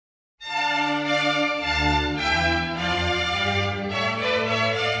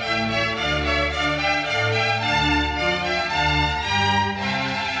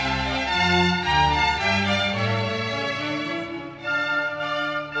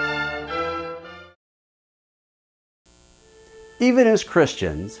Even as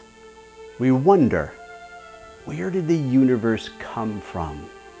Christians, we wonder, where did the universe come from?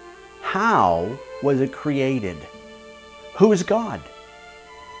 How was it created? Who is God?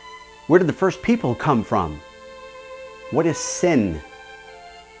 Where did the first people come from? What is sin?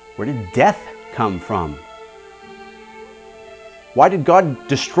 Where did death come from? Why did God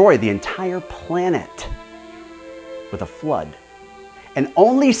destroy the entire planet with a flood and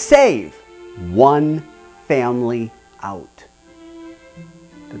only save one family out?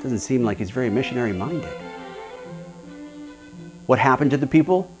 That doesn't seem like he's very missionary-minded. What happened to the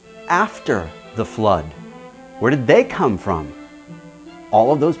people after the flood? Where did they come from?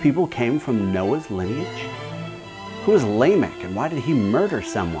 All of those people came from Noah's lineage? Who was Lamech, and why did he murder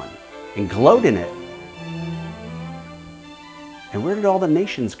someone and gloat in it? And where did all the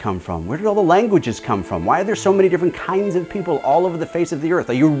nations come from? Where did all the languages come from? Why are there so many different kinds of people all over the face of the earth?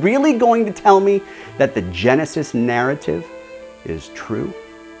 Are you really going to tell me that the Genesis narrative is true?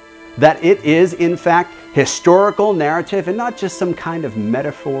 That it is, in fact, historical narrative and not just some kind of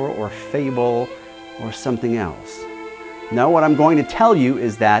metaphor or fable or something else? No, what I'm going to tell you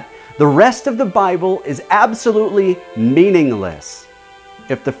is that the rest of the Bible is absolutely meaningless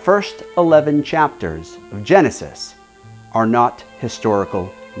if the first 11 chapters of Genesis are not historical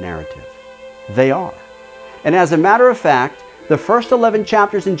narrative. They are. And as a matter of fact, the first 11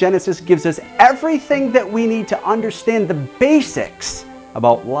 chapters in Genesis gives us everything that we need to understand the basics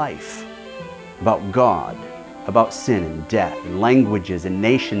about life, about God, about sin and death, and languages and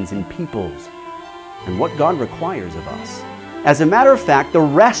nations and peoples, and what God requires of us. As a matter of fact, the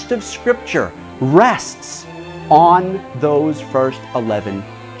rest of Scripture rests on those first 11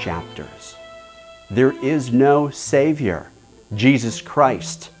 chapters. There is no Savior, Jesus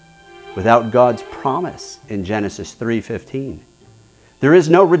Christ, without God's promise in Genesis 3:15. There is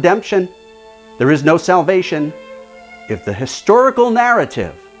no redemption. There is no salvation if the historical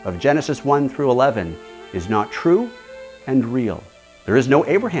narrative of Genesis 1 through 11 is not true and real. There is no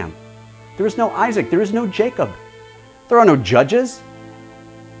Abraham. There is no Isaac. There is no Jacob. There are no judges.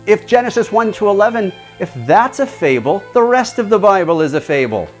 If Genesis 1 to 11, if that's a fable, the rest of the Bible is a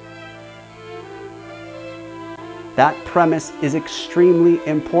fable. That premise is extremely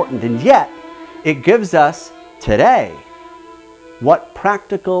important, and yet it gives us today what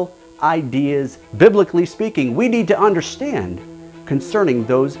practical ideas, biblically speaking, we need to understand concerning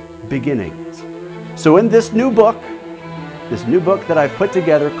those beginnings. So in this new book that I've put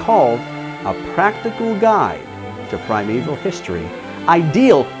together called A Practical Guide to Primeval History, I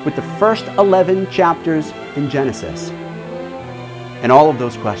deal with the first 11 chapters in Genesis and all of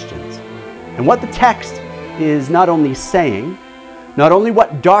those questions. And what the text is not only saying, not only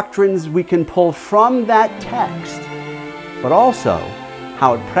what doctrines we can pull from that text, but also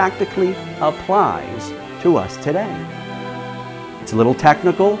how it practically applies to us today. It's a little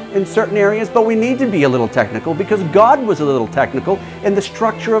technical in certain areas, but we need to be a little technical because God was a little technical in the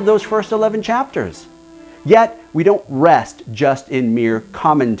structure of those first 11 chapters. Yet, we don't rest just in mere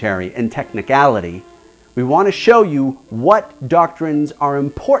commentary and technicality. We want to show you what doctrines are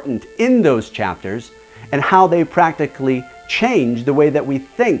important in those chapters and how they practically change the way that we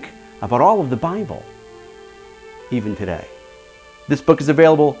think about all of the Bible, even today. This book is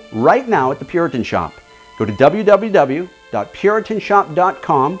available right now at the Puritan Shop. Go to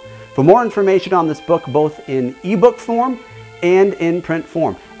www.puritanshop.com for more information on this book, both in ebook form and in print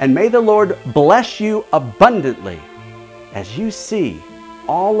form. And may the Lord bless you abundantly as you see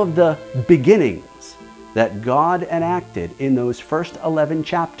all of the beginnings that God enacted in those first 11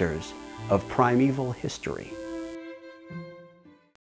 chapters of primeval history.